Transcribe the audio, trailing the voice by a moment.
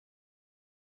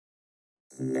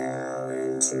Now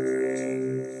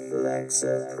entering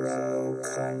Lexapro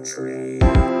Country.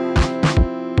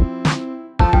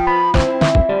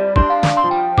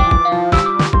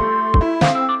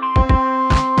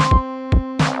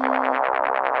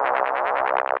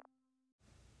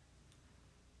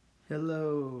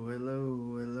 Hello,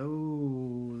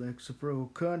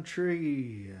 Lexapro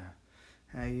Country.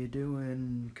 How you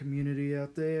doing, community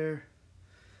out there?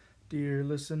 Dear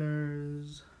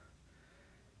listeners,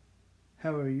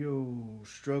 how are your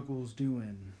struggles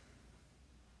doing?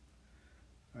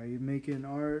 Are you making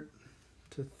art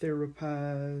to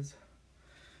therapize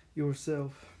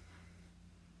yourself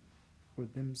or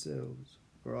themselves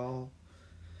or all?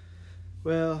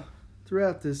 Well,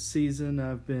 throughout this season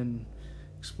I've been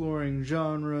exploring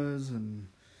genres and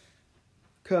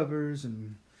covers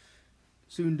and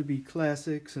soon-to-be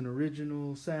classics and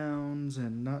original sounds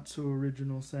and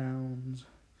not-so-original sounds.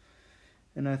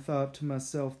 And I thought to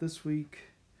myself this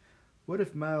week, what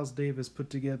if Miles Davis put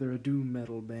together a doom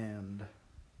metal band?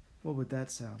 What would that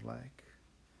sound like?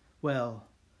 Well,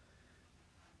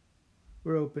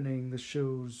 we're opening the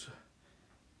show's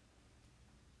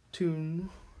tune,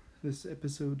 this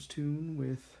episode's tune,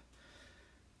 with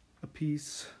a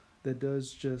piece that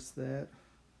does just that.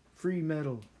 Free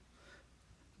metal,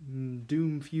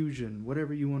 doom fusion,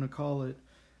 whatever you want to call it.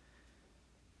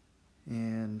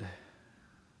 And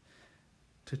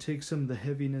to take some of the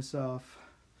heaviness off,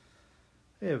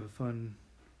 I have a fun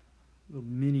little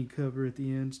mini cover at the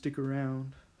end. Stick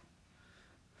around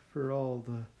for all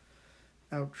the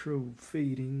outro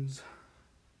fadings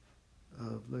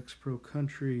of Lexapro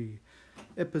Country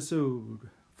episode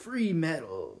Free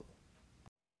Metal.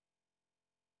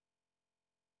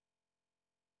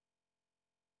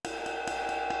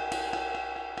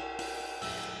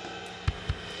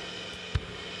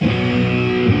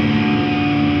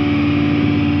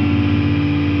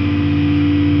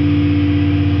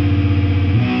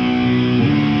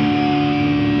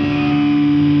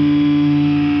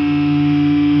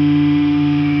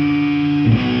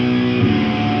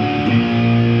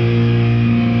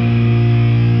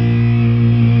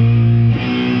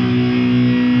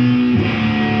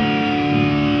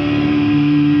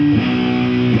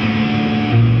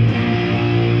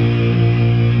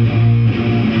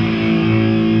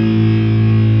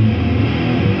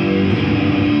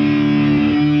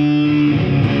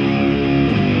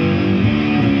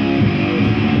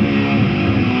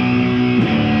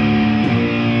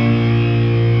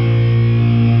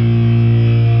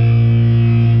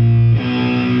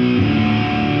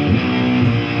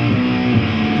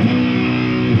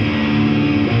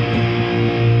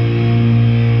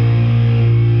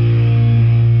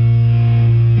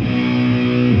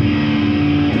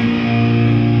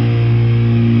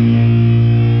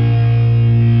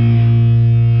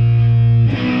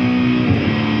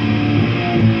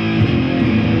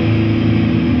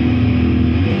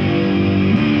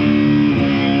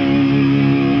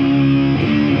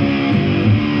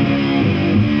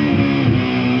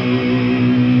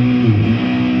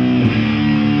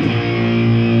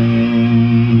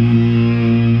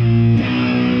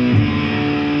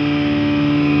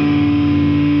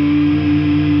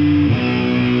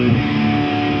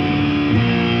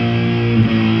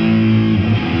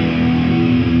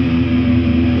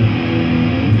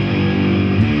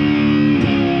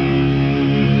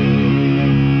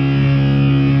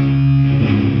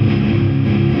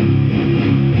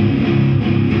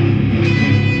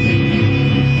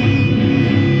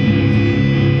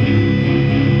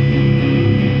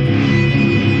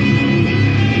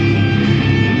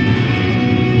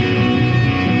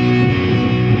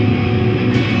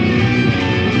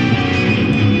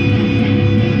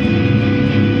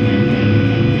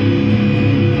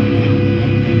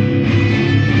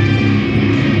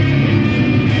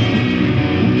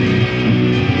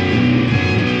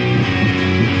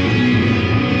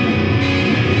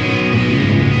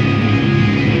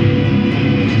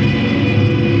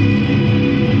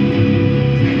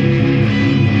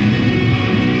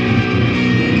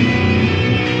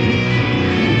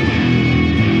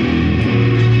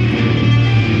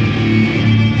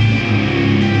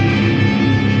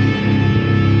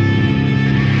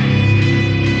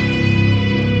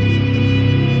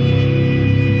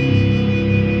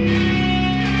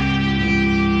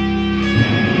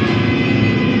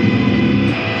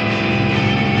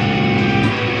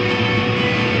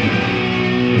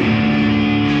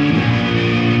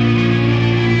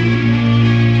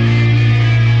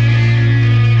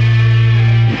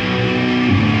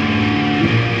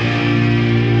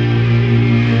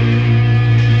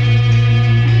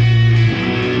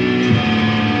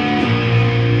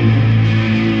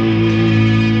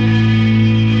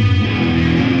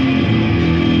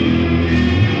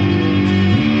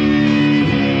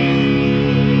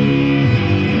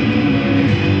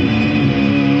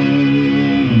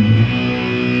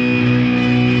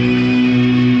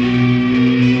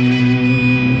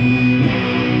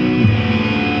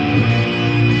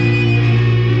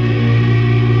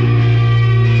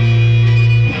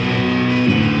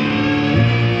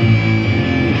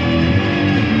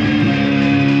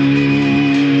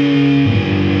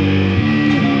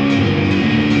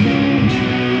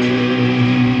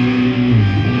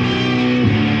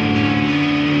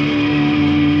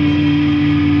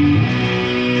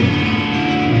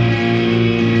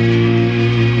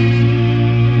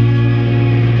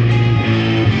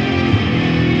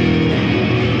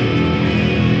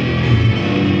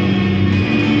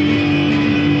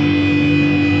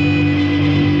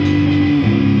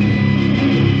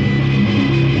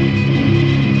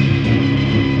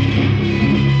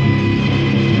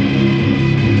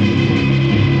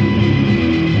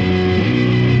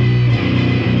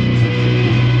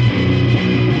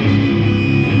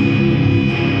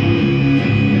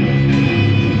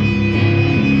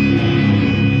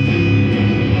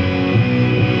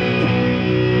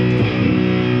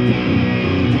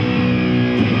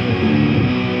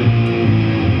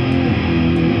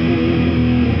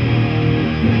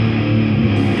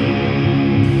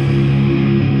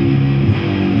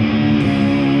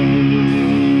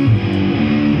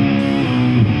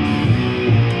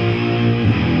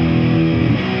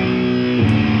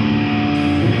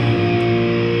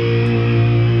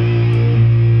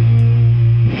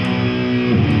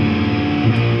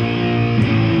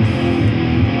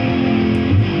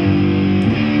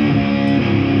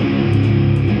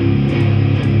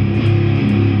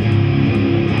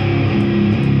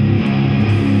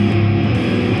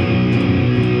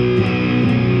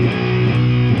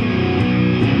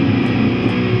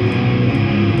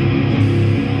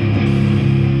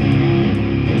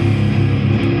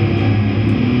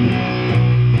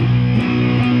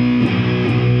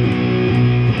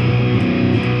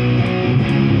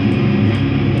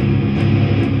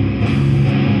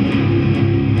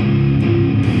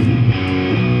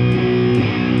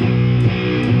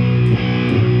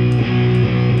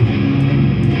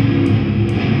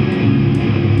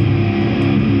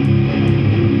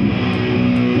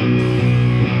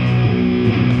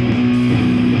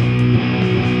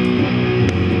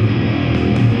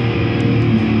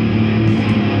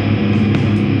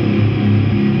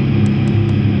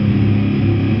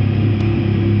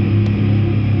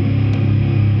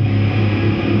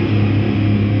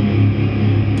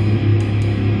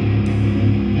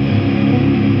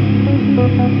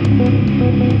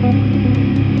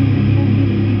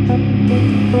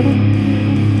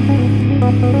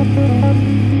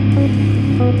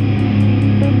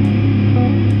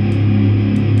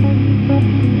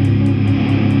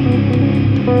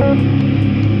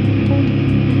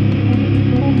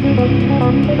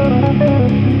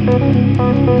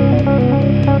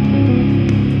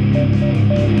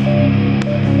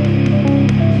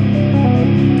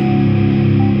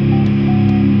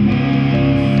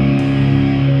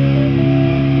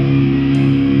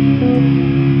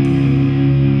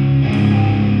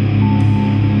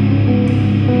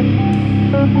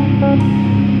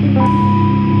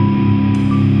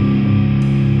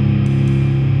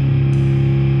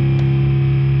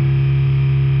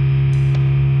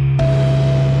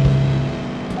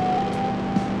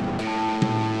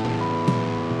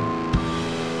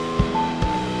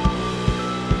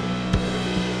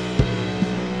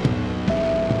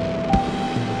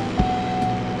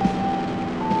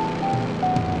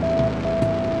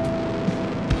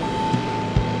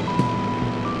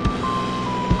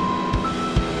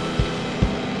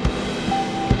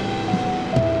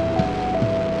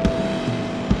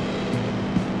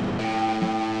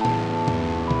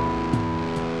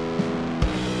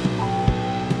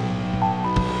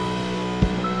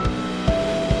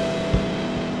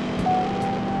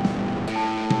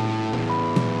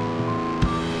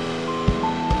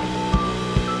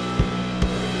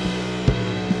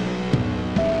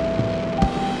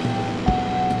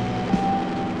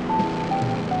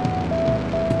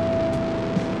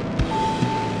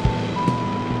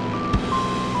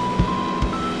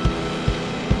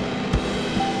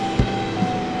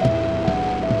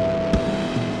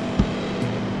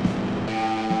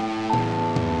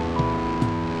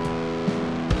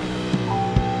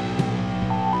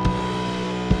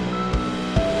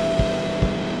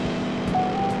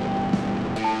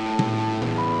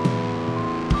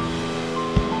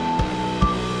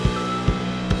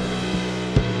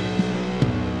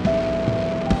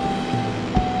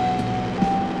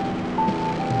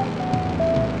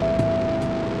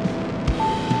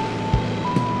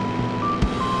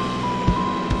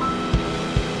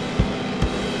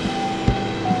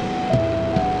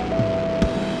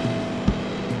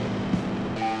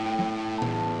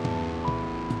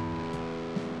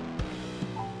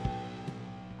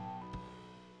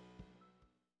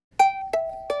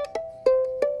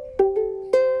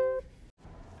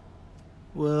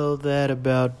 Well, that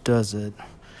about does it.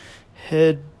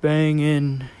 Head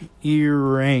banging, ear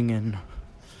ringing.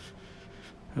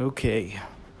 Okay.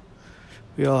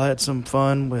 We all had some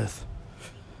fun with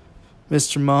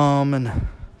Mr. Mom and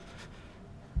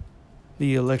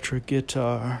the electric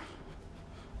guitar,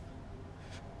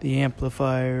 the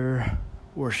amplifier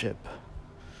worship.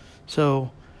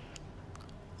 So,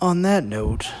 on that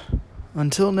note,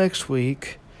 until next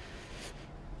week,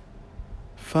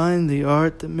 find the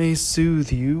art that may soothe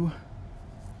you,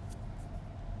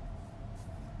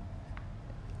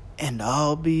 and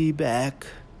I'll be back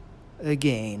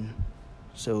again.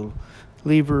 So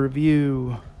leave a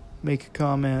review, make a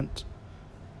comment,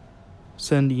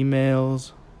 send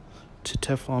emails to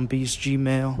Teflon Beast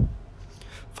Gmail.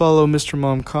 Follow Mr.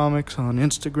 Mom Comics on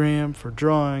Instagram for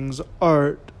drawings,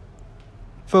 art,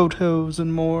 photos,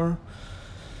 and more.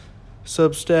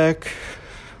 Substack.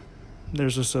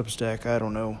 There's a Substack, I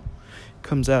don't know.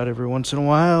 Comes out every once in a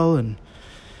while, and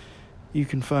you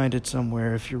can find it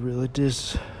somewhere if you're really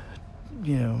just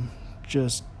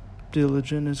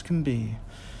diligent as can be.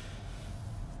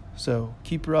 So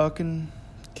keep rocking,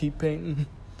 keep painting,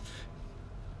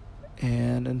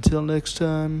 and until next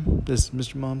time, this is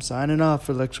Mr. Mom signing off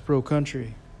for Lexapro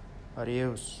Country.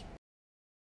 Adios.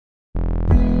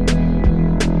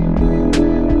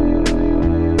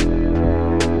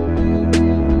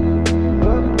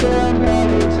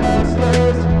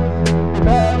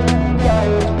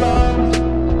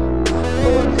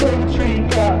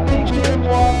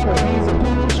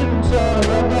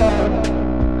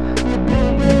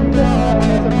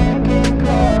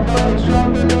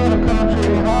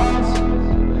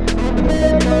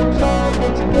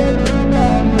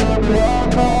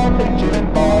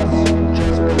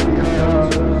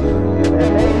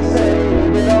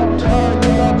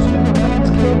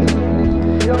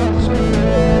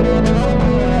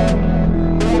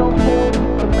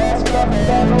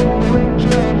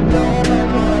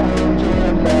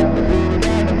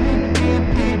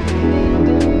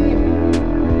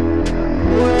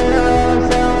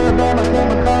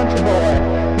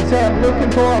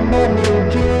 Looking for a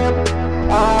menu gym.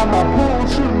 I'm a pool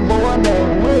shooting boy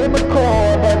named Will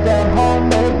McCoy, but down home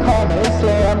they call me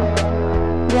Slim.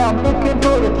 Yeah, I'm looking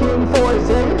for the king for his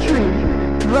entry.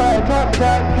 Drive top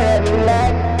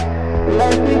Cadillac.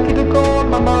 Last week he took all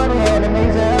my money and it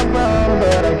makes it run,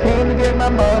 but I came to get my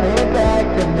money back,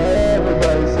 and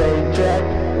everybody said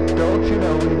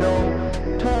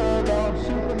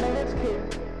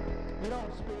You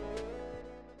don't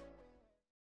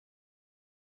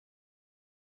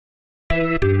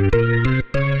speak.